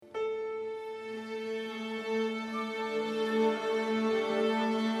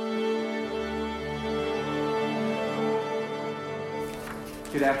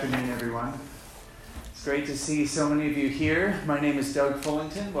Good afternoon, everyone. It's great to see so many of you here. My name is Doug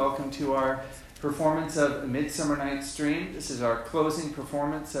Fullington. Welcome to our performance of Midsummer Night's Dream. This is our closing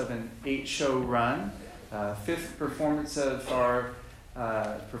performance of an 8-show run, fifth performance of our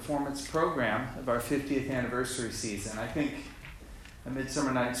performance program of our 50th anniversary season. I think A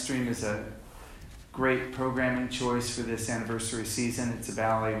Midsummer Night's Dream is a great programming choice for this anniversary season. It's a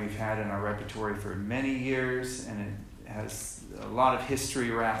ballet we've had in our repertoire for many years, and it has a lot of history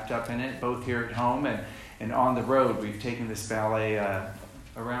wrapped up in it, both here at home and on the road. We've taken this ballet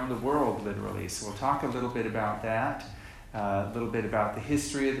around the world, literally. So we'll talk a little bit about that, a little bit about the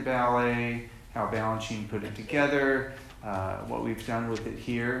history of the ballet, how Balanchine put it together, what we've done with it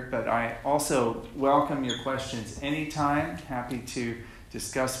here. But I also welcome your questions anytime. Happy to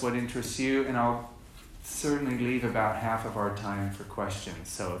discuss what interests you, and I'll certainly leave about half of our time for questions.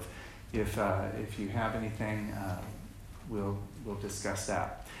 So if you have anything, we'll discuss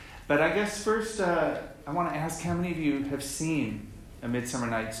that. But I guess first, I want to ask how many of you have seen A Midsummer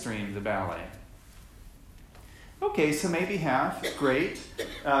Night's Dream, the ballet? Okay, so maybe half. Great.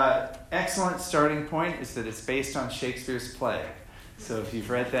 Excellent starting point is that it's based on Shakespeare's play. So if you've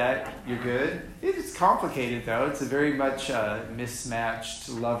read that, you're good. It's complicated, though. It's a very much mismatched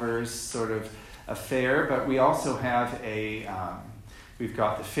lovers sort of affair, but we also have we've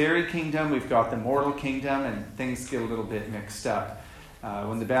got the fairy kingdom, we've got the mortal kingdom, and things get a little bit mixed up.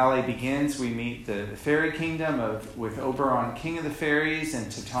 When the ballet begins, we meet the fairy kingdom with Oberon, king of the fairies,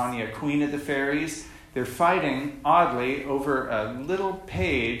 and Titania, queen of the fairies. They're fighting, oddly, over a little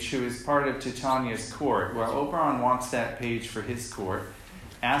page who is part of Titania's court. Well, Oberon wants that page for his court.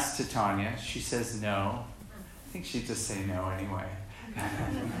 Asks Titania. She says no. I think she'd just say no anyway.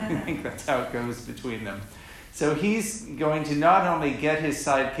 I think that's how it goes between them. So he's going to not only get his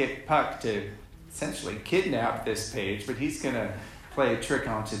sidekick Puck to essentially kidnap this page, but he's going to play a trick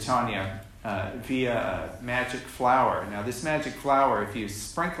on Titania via a magic flower. Now, this magic flower, if you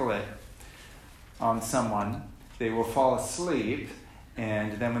sprinkle it on someone, they will fall asleep,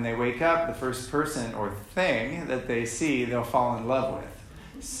 and then when they wake up, the first person or thing that they see, they'll fall in love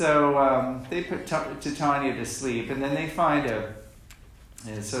with. So they put Titania to sleep, and then they find a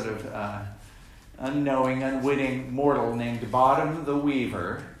sort of unknowing, unwitting mortal named Bottom the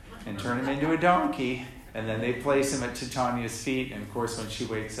Weaver, and turn him into a donkey, and then they place him at Titania's feet, and of course when she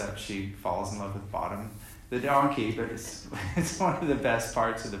wakes up, she falls in love with Bottom the donkey, but it's one of the best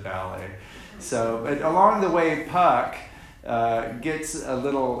parts of the ballet. So, but along the way, Puck gets a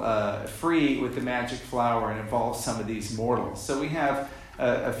little free with the magic flower and involves some of these mortals. So we have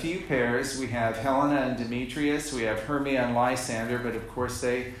a few pairs. We have Helena and Demetrius. We have Hermia and Lysander, but of course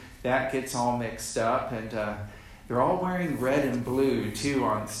that gets all mixed up, and they're all wearing red and blue too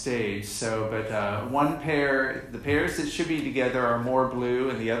on stage. So, but one pair, the pairs that should be together are more blue,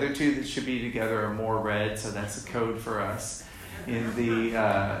 and the other two that should be together are more red. So that's a code for us in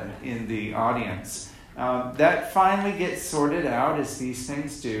the audience. That finally gets sorted out, as these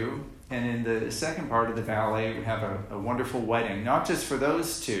things do. And in the second part of the ballet, we have a wonderful wedding, not just for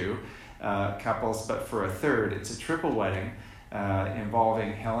those two couples, but for a third. It's a triple wedding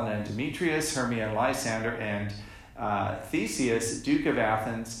involving Helena and Demetrius, Hermia and Lysander, and Theseus, Duke of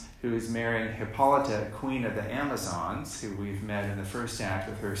Athens, who is marrying Hippolyta, queen of the Amazons, who we've met in the first act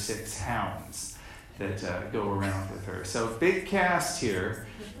with her 6 hounds that go around with her. So big cast here,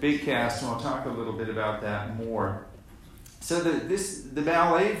 and we'll talk a little bit about that more. So the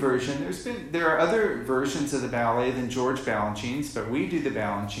ballet version, there are other versions of the ballet than George Balanchine's, but we do the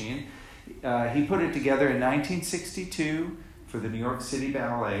Balanchine. He put it together in 1962 for the New York City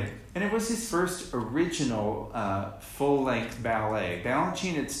Ballet, and it was his first original full-length ballet.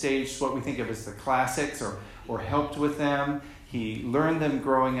 Balanchine had staged what we think of as the classics, or helped with them. He learned them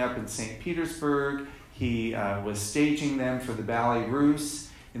growing up in St. Petersburg. He was staging them for the Ballet Russe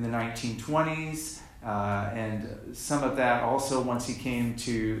in the 1920s, and some of that also once he came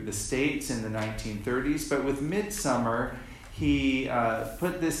to the States in the 1930s. But with Midsummer, he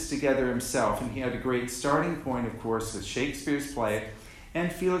put this together himself, and he had a great starting point, of course, with Shakespeare's play and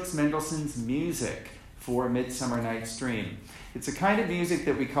Felix Mendelssohn's music for Midsummer Night's Dream. It's a kind of music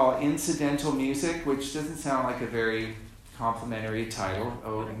that we call incidental music, which doesn't sound like a very complimentary title,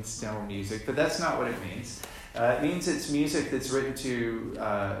 incidental music, but that's not what it means. It means it's music that's written to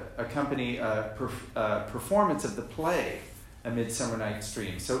accompany a performance of the play, A Midsummer Night's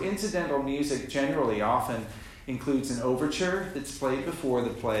Dream. So incidental music generally often includes an overture that's played before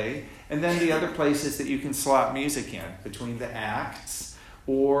the play, and then the other places that you can slot music in, between the acts,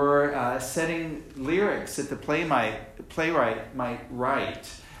 or setting lyrics that the playwright might write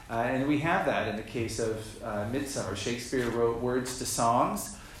And we have that in the case of Midsummer. Shakespeare wrote words to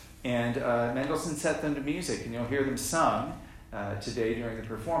songs, and Mendelssohn set them to music, and you'll hear them sung today during the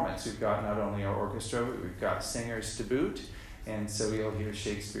performance. We've got not only our orchestra, but we've got singers to boot, and so you'll hear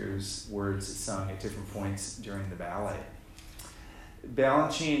Shakespeare's words sung at different points during the ballet.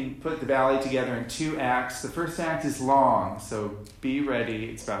 Balanchine put the ballet together in 2 acts. The first act is long, so be ready.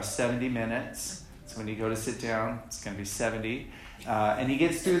 It's about 70 minutes. So when you go to sit down, it's going to be 70. And he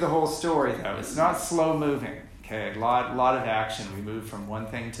gets through the whole story, though. It's not slow moving. Okay, a lot of action. We move from one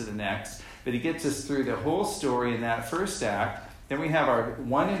thing to the next. But he gets us through the whole story in that first act. Then we have our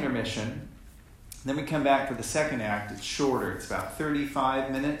one intermission. Then we come back for the second act. It's shorter. It's about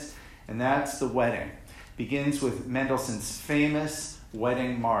 35 minutes. And that's the wedding. Begins with Mendelssohn's famous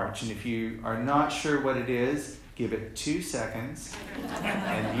wedding march. And if you are not sure what it is, give it 2 seconds,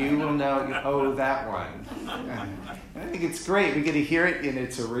 and you will know, oh, that one. I think it's great. We get to hear it in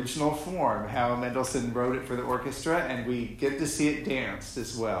its original form, how Mendelssohn wrote it for the orchestra, and we get to see it danced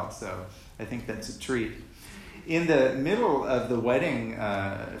as well. So I think that's a treat. In the middle of the wedding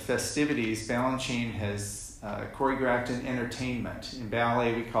festivities, Balanchine has choreographed an entertainment. In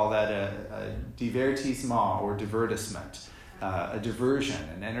ballet, we call that a divertissement or divertissement, a diversion,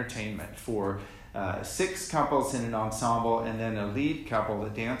 an entertainment for 6 couples in an ensemble, and then a lead couple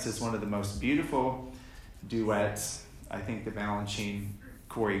that dances one of the most beautiful duets, I think, that Balanchine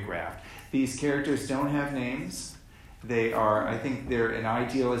choreographed. These characters don't have names. They are, I think, they're an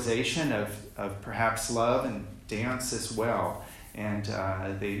idealization of perhaps love and dance as well. And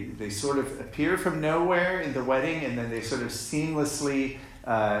they sort of appear from nowhere in the wedding, and then they sort of seamlessly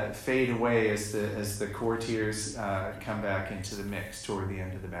fade away as the courtiers come back into the mix toward the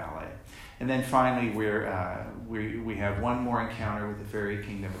end of the ballet. And then finally, we have one more encounter with the fairy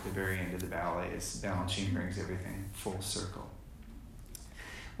kingdom at the very end of the ballet as Balanchine brings everything full circle.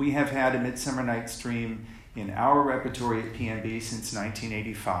 We have had A Midsummer Night's Dream in our repertory at PNB since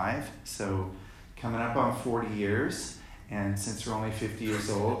 1985, so coming up on 40 years. And since we're only 50 years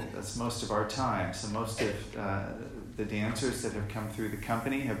old, that's most of our time. So most of the dancers that have come through the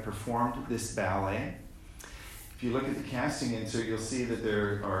company have performed this ballet. If you look at the casting insert, you'll see that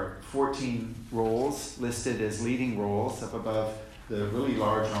there are 14 roles listed as leading roles up above the really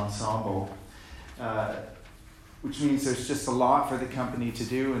large ensemble, which means there's just a lot for the company to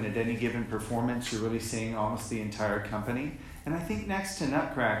do, and at any given performance, you're really seeing almost the entire company. And I think next to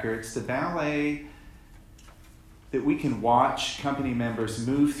Nutcracker, it's the ballet that we can watch company members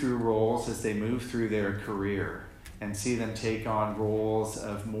move through roles as they move through their career and see them take on roles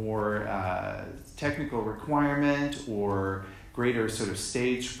of more technical requirement or greater sort of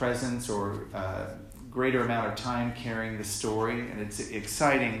stage presence or greater amount of time carrying the story. And it's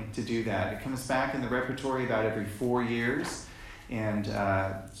exciting to do that. It comes back in the repertory about every 4 years. And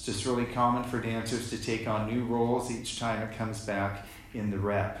it's just really common for dancers to take on new roles each time it comes back in the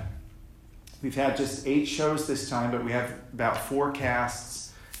rep. We've had just 8 shows this time, but we have about 4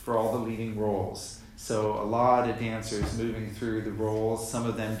 casts for all the leading roles. So a lot of dancers moving through the roles. Some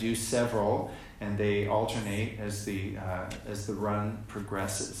of them do several, and they alternate as the run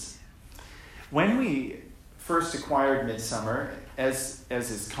progresses. When we first acquired Midsummer, as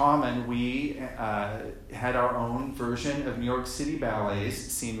is common, we had our own version of New York City Ballet's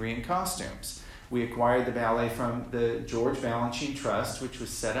scenery and costumes. We acquired the ballet from the George Balanchine Trust, which was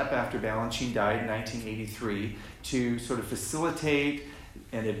set up after Balanchine died in 1983 to sort of facilitate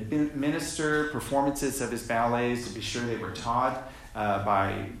and administer performances of his ballets, to be sure they were taught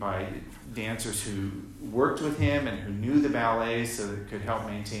by dancers who worked with him and who knew the ballets so that it could help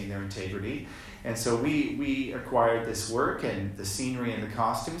maintain their integrity. And so we acquired this work and the scenery and the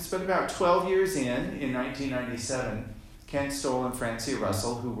costumes, but about 12 years in 1997, Ken Stoll and Francia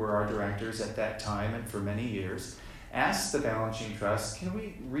Russell, who were our directors at that time and for many years, asked the Balanchine Trust, can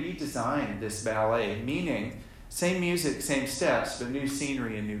we redesign this ballet, meaning same music, same steps, but new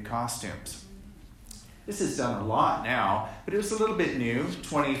scenery and new costumes. This is done a lot now, but it was a little bit new,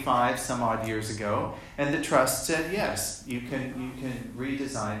 25 some odd years ago, and the Trust said, yes, you can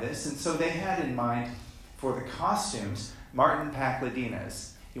redesign this. And so they had in mind for the costumes, Martin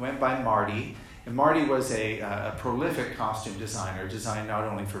Pakladinas. He went by Marty, and Marty was a prolific costume designer, designed not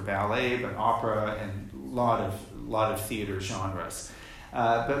only for ballet, but opera and a lot of theater genres.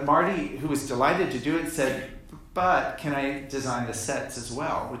 But Marty, who was delighted to do it, said, but can I design the sets as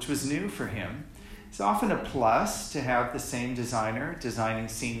well, which was new for him. It's often a plus to have the same designer designing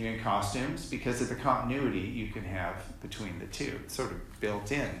scenery and costumes because of the continuity you can have between the two. It's sort of built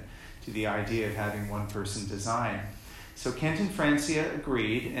in to the idea of having one person design. So Kent and Francia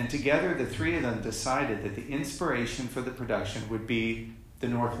agreed, and together the 3 of them decided that the inspiration for the production would be the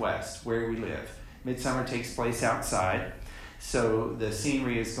Northwest, where we live. Midsummer takes place outside, so the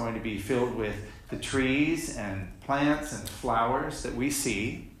scenery is going to be filled with the trees and plants and flowers that we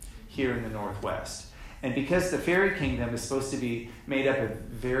see here in the Northwest. And because the fairy kingdom is supposed to be made up of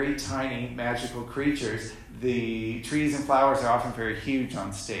very tiny magical creatures, the trees and flowers are often very huge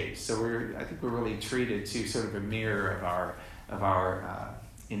on stage. So I think we're really treated to sort of a mirror of our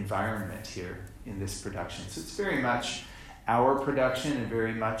environment here in this production. So it's very much our production and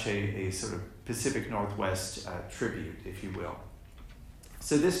very much a sort of Pacific Northwest tribute, if you will.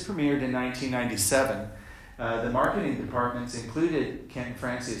 So this premiered in 1997. The marketing departments included Kent and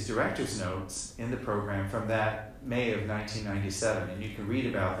Francie's director's notes in the program from that May of 1997, and you can read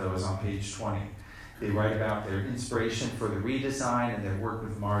about those on page 20. They write about their inspiration for the redesign and their work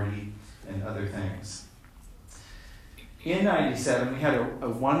with Marty and other things. In 97, we had a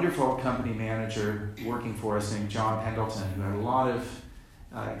wonderful company manager working for us named John Pendleton, who had a lot of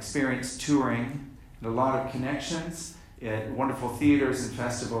experience touring and a lot of connections at wonderful theaters and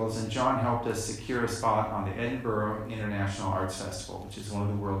festivals, and John helped us secure a spot on the Edinburgh International Arts Festival, which is one of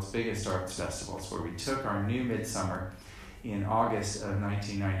the world's biggest arts festivals, where we took our new Midsummer in August of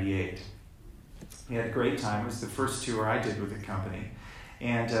 1998. We had a great time. It was the first tour I did with the company.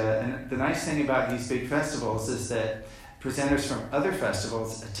 And the nice thing about these big festivals is that presenters from other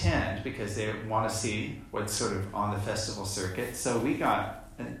festivals attend because they want to see what's sort of on the festival circuit. So we got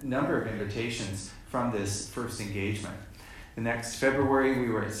a number of invitations from this first engagement. The next February, we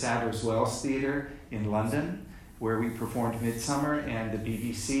were at Sadler's Wells Theatre in London, where we performed Midsummer, and the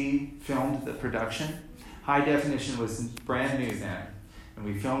BBC filmed the production. High definition was brand new then, and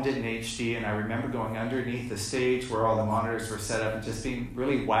we filmed it in HD, and I remember going underneath the stage where all the monitors were set up and just being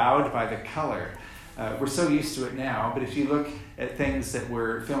really wowed by the color. We're so used to it now, but if you look at things that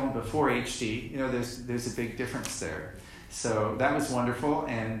were filmed before HD, you know, there's a big difference there. So that was wonderful,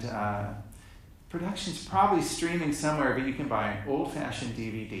 and production's probably streaming somewhere, but you can buy an old-fashioned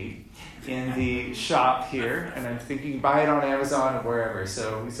DVD in the shop here, and I'm thinking buy it on Amazon or wherever.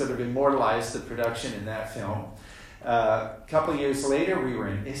 So we sort of immortalized the production in that film. A couple years later, we were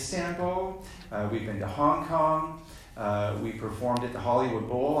in Istanbul. We've been to Hong Kong. We performed at the Hollywood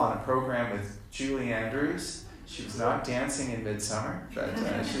Bowl on a program with Julie Andrews. She was not dancing in Midsummer, but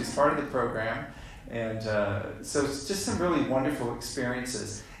she was part of the program. And so it's just some really wonderful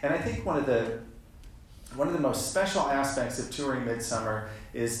experiences. And I think one of the most special aspects of touring Midsummer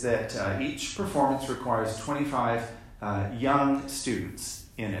is that each performance requires 25 young students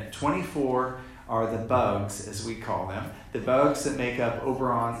in it. 24 are the bugs, as we call them, the bugs that make up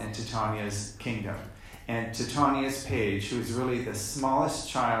Oberon and Titania's kingdom. And Titania's page, who is really the smallest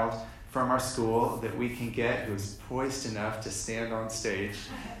child from our school that we can get, who is poised enough to stand on stage,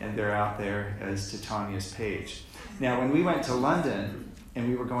 and they're out there as Titania's page. Now, when we went to London and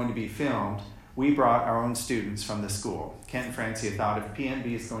we were going to be filmed, we brought our own students from the school. Kent and Francie thought if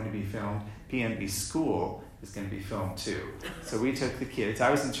PNB is going to be filmed, PNB school is going to be filmed too. So we took the kids. I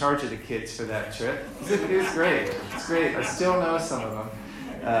was in charge of the kids for that trip. It was great. It's great. I still know some of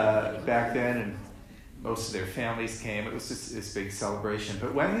them back then, and most of their families came. It was just this big celebration.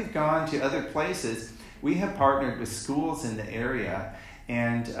 But when we've gone to other places, we have partnered with schools in the area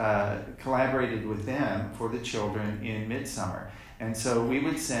and collaborated with them for the children in Midsummer. And so we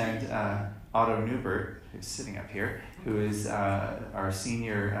would send Otto Newbert, who's sitting up here, who is our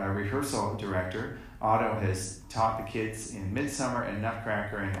senior rehearsal director. Otto has taught the kids in Midsummer and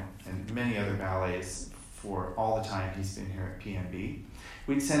Nutcracker and many other ballets for all the time he's been here at PNB.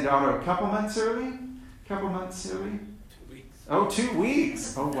 We'd send Otto a couple months early. 2 weeks. Oh, 2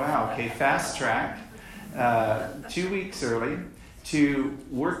 weeks. Oh, wow. Okay, fast track. 2 weeks early to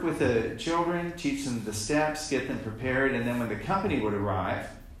work with the children, teach them the steps, get them prepared, and then when the company would arrive,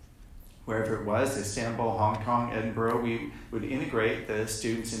 wherever it was, Istanbul, Hong Kong, Edinburgh, we would integrate the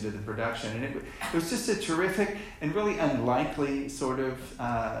students into the production. And it was just a terrific and really unlikely sort of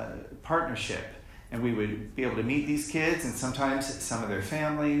partnership. And we would be able to meet these kids and sometimes some of their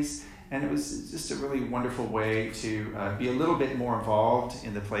families. And it was just a really wonderful way to be a little bit more involved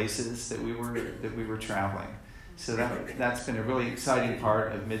in the places that we were traveling. So that's been a really exciting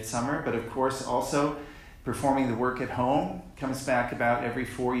part of Midsummer. But of course, also performing the work at home comes back about every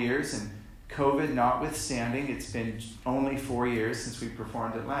 4 years. And COVID notwithstanding, it's been only 4 years since we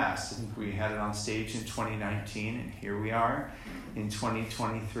performed it last. I think we had it on stage in 2019, and here we are in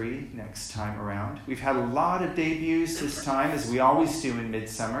 2023, next time around. We've had a lot of debuts this time, as we always do in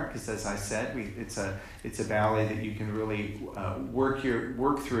Midsummer, because as I said, it's a ballet that you can really work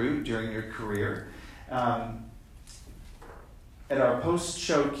through during your career. At our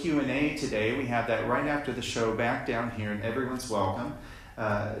post-show Q&A today, we have that right after the show back down here, and everyone's welcome.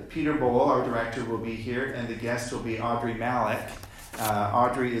 Peter Bowl, our director, will be here, and the guest will be Audrey Malik.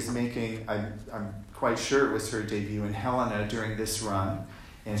 Audrey is making, I'm quite sure it was her debut in Helena during this run,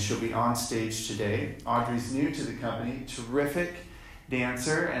 and she'll be on stage today. Audrey's new to the company, terrific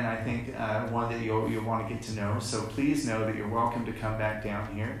dancer, and I think one that you'll want to get to know. So please know that you're welcome to come back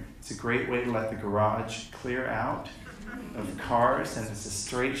down here. It's a great way to let the garage clear out of cars, and it's a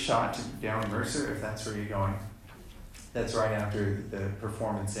straight shot to down Mercer if that's where you're going. That's right after the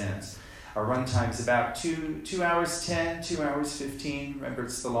performance ends. Our run time's about 2 hours 10, 2 hours 15. Remember,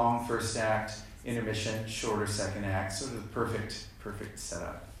 it's the long first act, intermission, shorter second act, sort of the perfect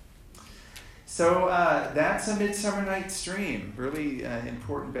setup. So that's A Midsummer Night's Dream, really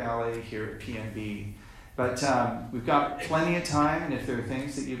important ballet here at PNB. But we've got plenty of time, and if there are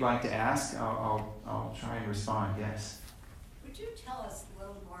things that you'd like to ask, I'll try and respond. Yes? Would you tell us a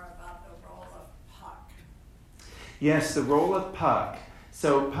little more about the role of Puck? Yes, the role of Puck.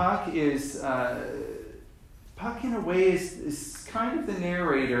 So Puck is, Puck in a way is kind of the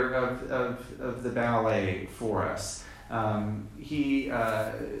narrator of the ballet for us. He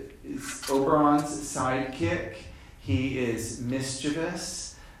is Oberon's sidekick. He is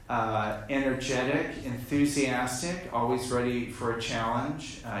mischievous, energetic, enthusiastic, always ready for a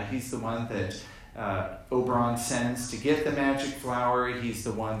challenge. He's the one that Oberon sends to get the magic flower. He's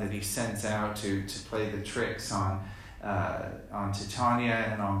the one that he sends out to play the tricks on Titania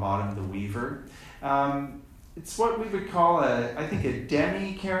and on Bottom the Weaver. It's what we would call I think a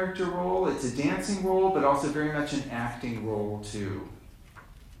demi-character role. It's a dancing role, but also very much an acting role too.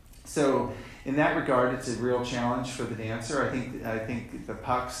 So in that regard, it's a real challenge for the dancer. I think the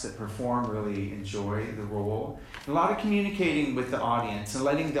Pucks that perform really enjoy the role. A lot of communicating with the audience and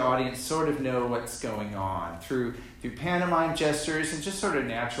letting the audience sort of know what's going on through pantomime gestures and just sort of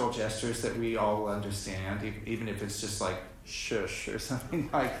natural gestures that we all understand, even if it's just like shush or something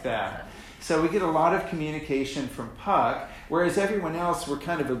like that. So we get a lot of communication from Puck, whereas everyone else we're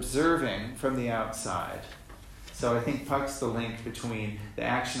kind of observing from the outside. So I think Puck's the link between the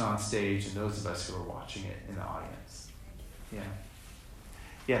action on stage and those of us who are watching it in the audience. Yeah.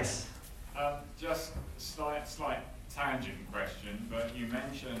 Yes? Just a slight tangent question, but you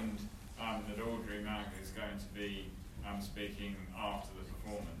mentioned that Audrey Malik is going to be speaking after the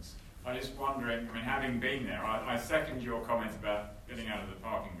performance. I just wondering, I mean, having been there, I second your comment about getting out of the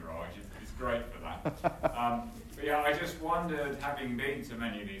parking garage. It's great for that. But yeah, I just wondered, having been to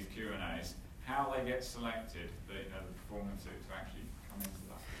many of these Q&As, how they get selected, the performers to actually come into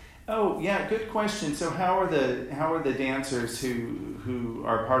that. Oh yeah, good question. So how are the dancers who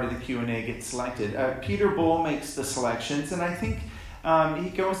are part of the Q&A get selected? Peter Bull makes the selections, and I think he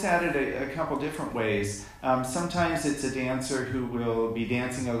goes at it a couple different ways. Sometimes it's a dancer who will be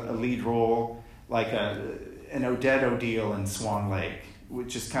dancing a lead role, like an Odette O'Deal in Swan Lake,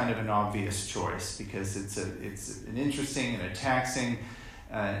 which is kind of an obvious choice because it's an interesting and a taxing,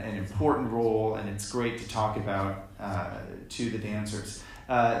 an important role, and it's great to talk about to the dancers.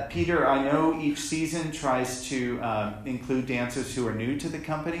 Peter, I know each season tries to include dancers who are new to the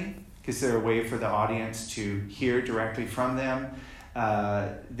company because they're a way for the audience to hear directly from them.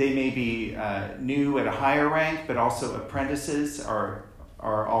 They may be new at a higher rank, but also apprentices are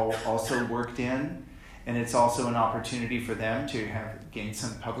also worked in, and it's also an opportunity for them to gain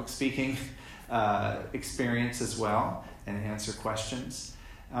some public speaking experience as well and answer questions.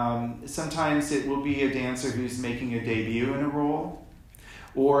 Sometimes it will be a dancer who's making a debut in a role,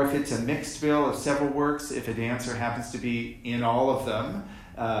 or if it's a mixed bill of several works, if a dancer happens to be in all of them,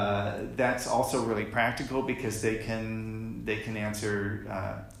 that's also really practical because they can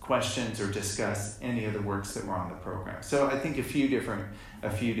answer questions or discuss any of the works that were on the program. So I think a few different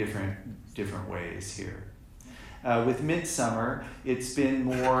ways here. With Midsummer, it's been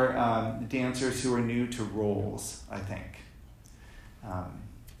more dancers who are new to roles, I think.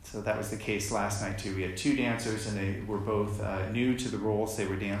 So that was the case last night too. We had 2 dancers and they were both new to the roles they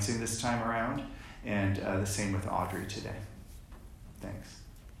were dancing this time around, and the same with Audrey today. Thanks.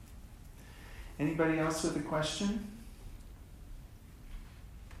 Anybody else with a question?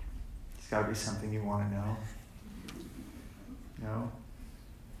 It's got to be something you want to know. No?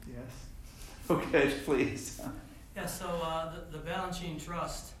 Yes? Okay, please. Yeah, so the Balanchine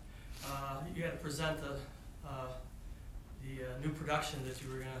Trust, you had to present the new production that you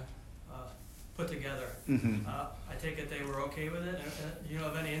were going to put together. Mm-hmm. I take it they were okay with it. You know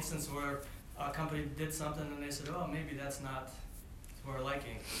of any instance where a company did something and they said, oh, maybe that's not to our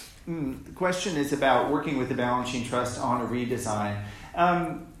liking? The question is about working with the Balanchine Trust on a redesign.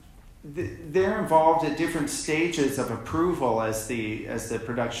 They're involved at different stages of approval as the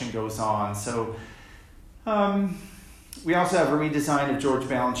production goes on. So we also have a redesign of George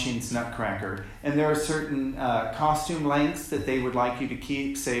Balanchine's Nutcracker. And there are certain costume lengths that they would like you to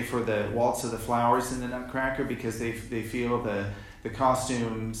keep, say for the Waltz of the Flowers in the Nutcracker, because they feel the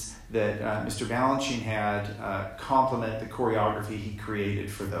costumes that Mr. Balanchine had complement the choreography he created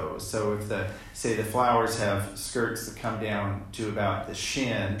for those. So if the flowers have skirts that come down to about the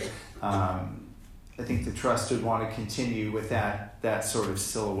shin, I think the Trust would want to continue with that sort of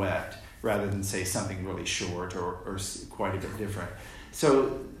silhouette rather than say something really short or quite a bit different.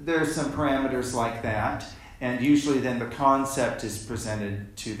 So there's some parameters like that, and usually then the concept is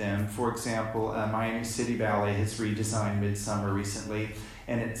presented to them. For example, Miami City Ballet has redesigned Midsummer recently,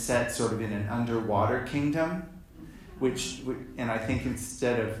 and it's set sort of in an underwater kingdom, and I think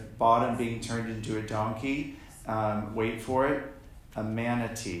instead of Bottom being turned into a donkey, wait for it, a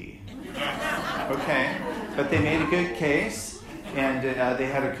manatee. Okay, but they made a good case, and they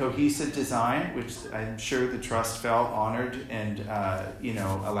had a cohesive design, which I'm sure the Trust felt honored and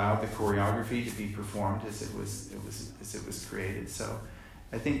allowed the choreography to be performed as it was created. So,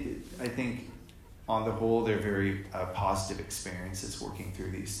 I think on the whole they're very positive experiences working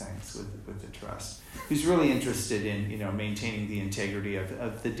through these things with the Trust, who's really interested in maintaining the integrity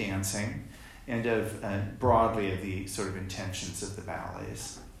of the dancing and of broadly of the sort of intentions of the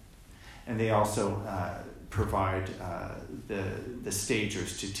ballets. And they also provide the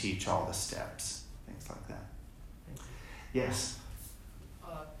stagers to teach all the steps, things like that. Yes?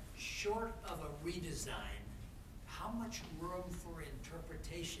 Short of a redesign, how much room for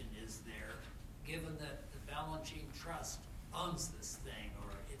interpretation is there, given that the Balanchine Trust owns this thing, or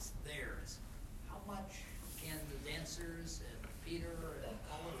it's theirs? How much can the dancers and Peter and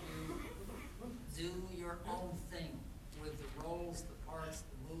all of you do your own thing with the roles, the parts,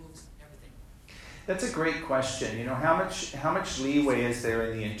 the moves, everything? That's a great question. How much leeway is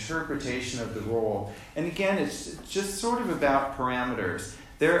there in the interpretation of the role? And again, it's just sort of about parameters.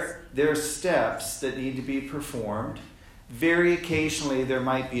 There are steps that need to be performed. Very occasionally, there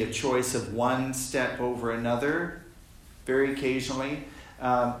might be a choice of one step over another. Very occasionally,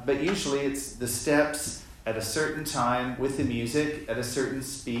 but usually it's the steps at a certain time with the music at a certain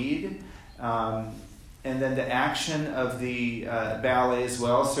speed. And then the action of the ballet as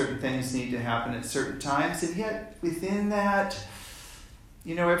well. Certain things need to happen at certain times. And yet, within that,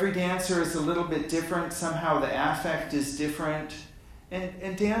 every dancer is a little bit different. Somehow the affect is different.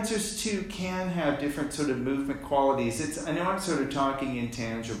 And dancers, too, can have different sort of movement qualities. I know I'm sort of talking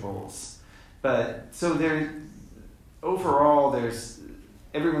intangibles. But so overall,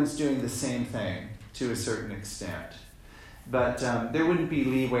 everyone's doing the same thing to a certain extent. But there wouldn't be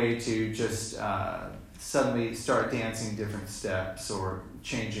leeway to just suddenly start dancing different steps or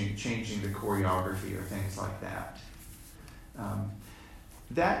changing the choreography or things like that.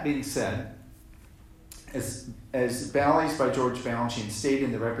 That being said, as ballets by George Balanchine stayed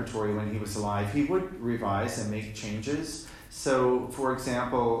in the repertory when he was alive, he would revise and make changes. So, for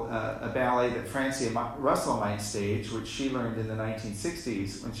example, a ballet that Francia Russell might stage, which she learned in the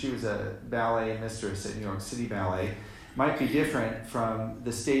 1960s when she was a ballet mistress at New York City Ballet, might be different from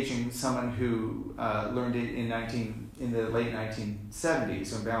the staging someone who learned it in the late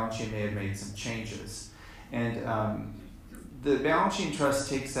 1970s when Balanchine may have made some changes. And the Balanchine Trust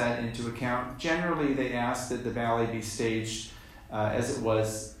takes that into account. Generally, they ask that the ballet be staged as it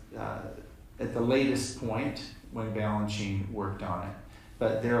was at the latest point when Balanchine worked on it.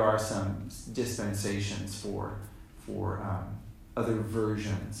 But there are some dispensations for other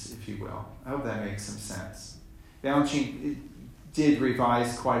versions, if you will. I hope that makes some sense. Balanchine did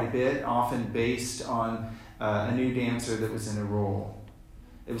revise quite a bit, often based on a new dancer that was in a role.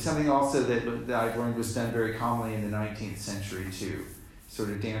 It was something also that I've learned was done very commonly in the 19th century too. Sort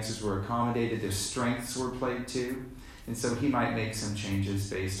of dancers were accommodated, their strengths were played too, and so he might make some changes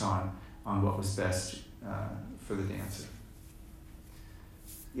based on what was best for the dancer.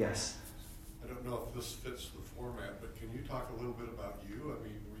 Yes? I don't know if this fits the format, but can you talk a little bit about you? I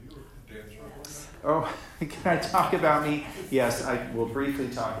mean, were you a dancer? Yes. Oh, can I talk about me? Yes, I will briefly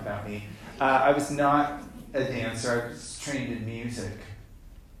talk about me. I was not a dancer. I was trained in music.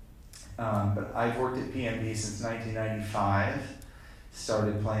 But I've worked at PNB since 1995.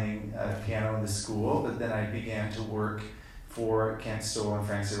 Started playing piano in the school, but then I began to work for Kent Stoll and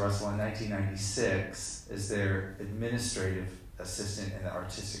Francia Russell in 1996 as their administrative assistant in the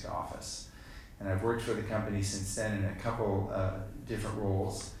artistic office. And I've worked for the company since then in a couple different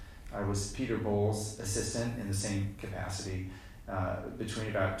roles. I was Peter Bohl's assistant in the same capacity between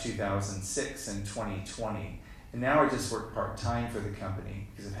about 2006 and 2020. And now I just work part-time for the company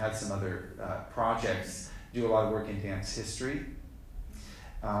because I've had some other projects, do a lot of work in dance history.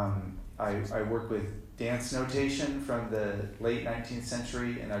 I work with dance notation from the late 19th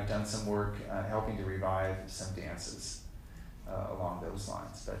century, and I've done some work helping to revive some dances along those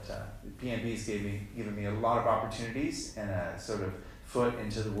lines. But PNB's given me a lot of opportunities and a sort of foot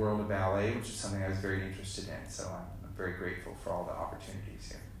into the world of ballet, which is something I was very interested in. So I'm very grateful for all the opportunities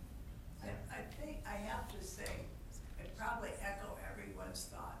here. I think I have to say, I probably echo everyone's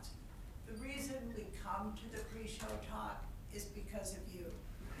thoughts. The reason we come to the pre-show talk is because of you.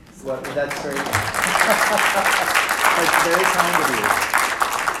 Well, that's very that's very kind of you.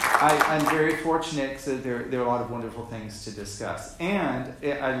 I'm very fortunate because there are a lot of wonderful things to discuss, and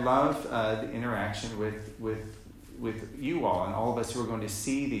I love the interaction with you all and all of us who are going to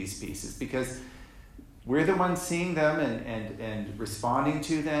see these pieces, because we're the ones seeing them and responding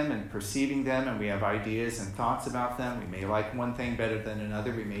to them and perceiving them, and we have ideas and thoughts about them. We may like one thing better than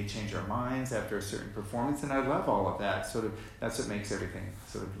another. We may change our minds after a certain performance, and I love all of that. That's what makes everything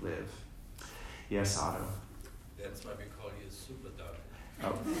sort of live. Yes, Otto. That's why we call you Super Doug.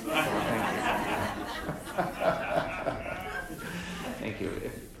 Oh, thank you. Thank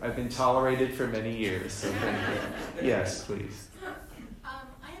you. I've been tolerated for many years, so thank you. Yes, please. I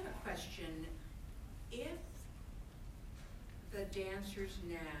have a question. If the dancers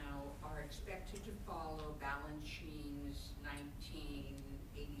now are expected to follow Balanchine's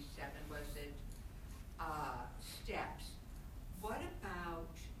 1987, was it, steps, what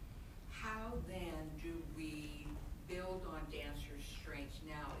about how then do we build on dancers' strengths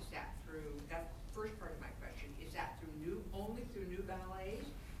now? Is that through, that's the first part of my question, is that only through new ballets?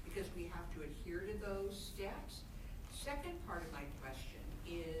 Because we have to adhere to those steps. Second part of my question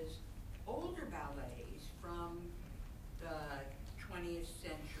is older ballets from the 20th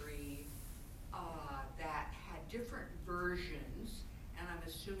century that had different versions, and I'm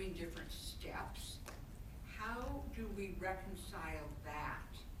assuming different steps. How do we reconcile that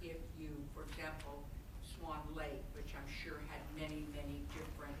if you, for example, Swan Lake, which I'm sure had many, many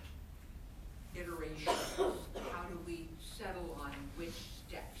different iterations, how do we settle on which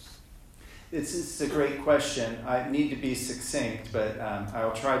steps? This is a great question. I need to be succinct, but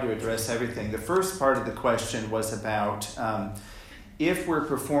I'll try to address everything. The first part of the question was about if we're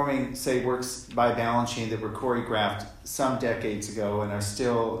performing, say, works by Balanchine that were choreographed some decades ago and are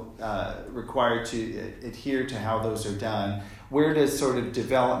still required to adhere to how those are done, where does sort of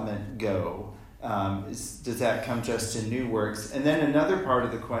development go? Does that come just in new works? And then another part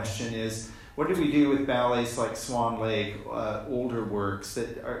of the question is, what do we do with ballets like Swan Lake, older works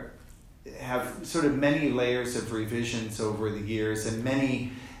that have sort of many layers of revisions over the years and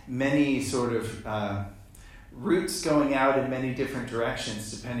many sort of routes going out in many different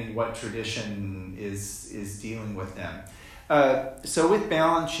directions depending what tradition is dealing with them. So with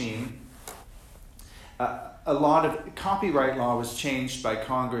Balanchine, a lot of copyright law was changed by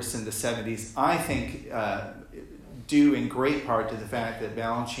Congress in the 70s, I think due in great part to the fact that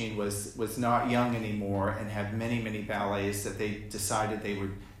Balanchine was not young anymore and had many, many ballets that they decided they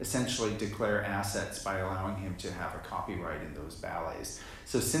would essentially declare assets by allowing him to have a copyright in those ballets.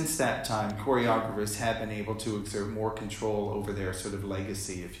 So since that time, choreographers have been able to exert more control over their sort of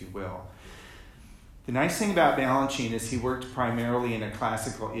legacy, if you will. The nice thing about Balanchine is he worked primarily in a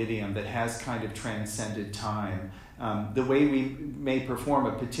classical idiom that has kind of transcended time. The way we may perform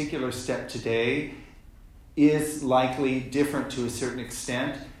a particular step today is likely different to a certain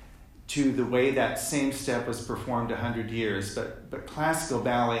extent to the way that same step was performed 100 years. But classical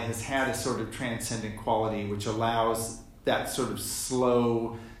ballet has had a sort of transcendent quality which allows that sort of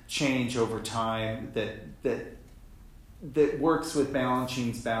slow change over time that works with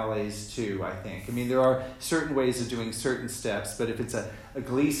Balanchine's ballets too, I think. I mean, there are certain ways of doing certain steps, but if it's a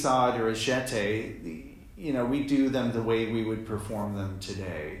glissade or a jeté, we do them the way we would perform them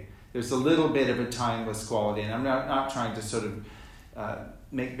today. There's a little bit of a timeless quality, and I'm not trying to sort of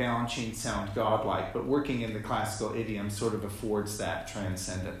make Balanchine sound godlike, but working in the classical idiom sort of affords that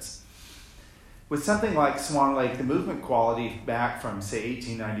transcendence. With something like Swan Lake, the movement quality back from, say,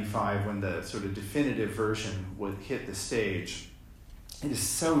 1895, when the sort of definitive version would hit the stage, it is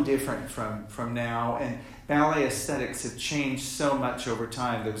so different from now, and ballet aesthetics have changed so much over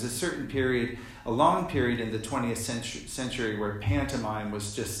time. There was a certain period, a long period in the 20th century where pantomime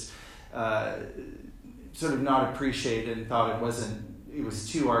was just sort of not appreciated and thought it was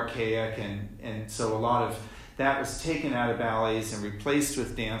too archaic, and so a lot of that was taken out of ballets and replaced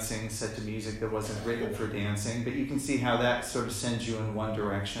with dancing set to music that wasn't written for dancing. But you can see how that sort of sends you in one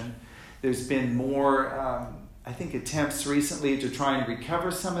direction. There's been more, I think, attempts recently to try and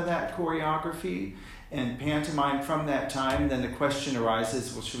recover some of that choreography And pantomime from that time, then the question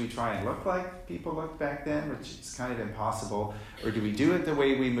arises, well, should we try and look like people looked back then, which is kind of impossible, or do we do it the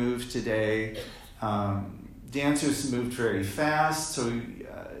way we move today? Dancers moved very fast, so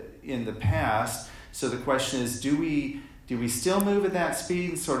in the past, so the question is, do we still move at that speed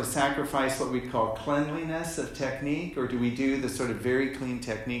and sort of sacrifice what we call cleanliness of technique, or do we do the sort of very clean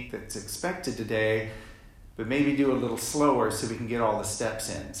technique that's expected today, but maybe do a little slower so we can get all the steps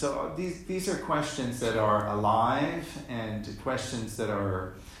in? So these are questions that are alive and questions that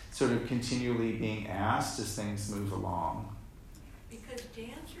are sort of continually being asked as things move along. Because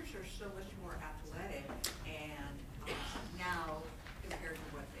dancers are so much more athletic and now compared to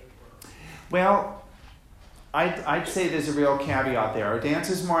what they were. Well, I'd say there's a real caveat there. Are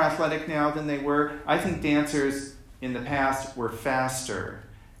dancers more athletic now than they were? I think dancers in the past were faster.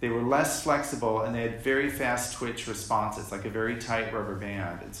 They were less flexible, and they had very fast twitch responses, like a very tight rubber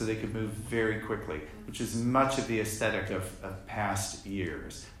band, and so they could move very quickly, which is much of the aesthetic of past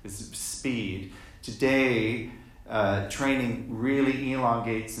years, is speed. Today, training really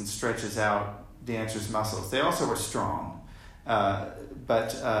elongates and stretches out dancers' muscles. They also are strong,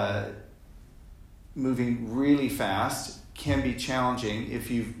 but moving really fast can be challenging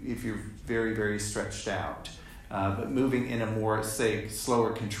if you're very, very stretched out. But moving in a more, say,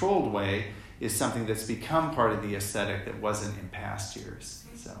 slower, controlled way is something that's become part of the aesthetic that wasn't in past years.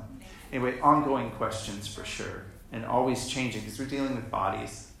 So, anyway, ongoing questions for sure, and always changing because we're dealing with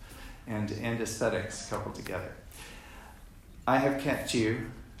bodies and aesthetics coupled together. I have kept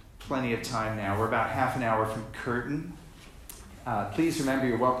you plenty of time now. We're about half an hour from curtain. Please remember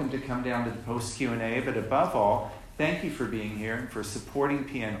you're welcome to come down to the post Q&A, but above all, thank you for being here and for supporting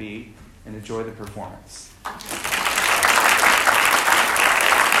PNB, and enjoy the performance.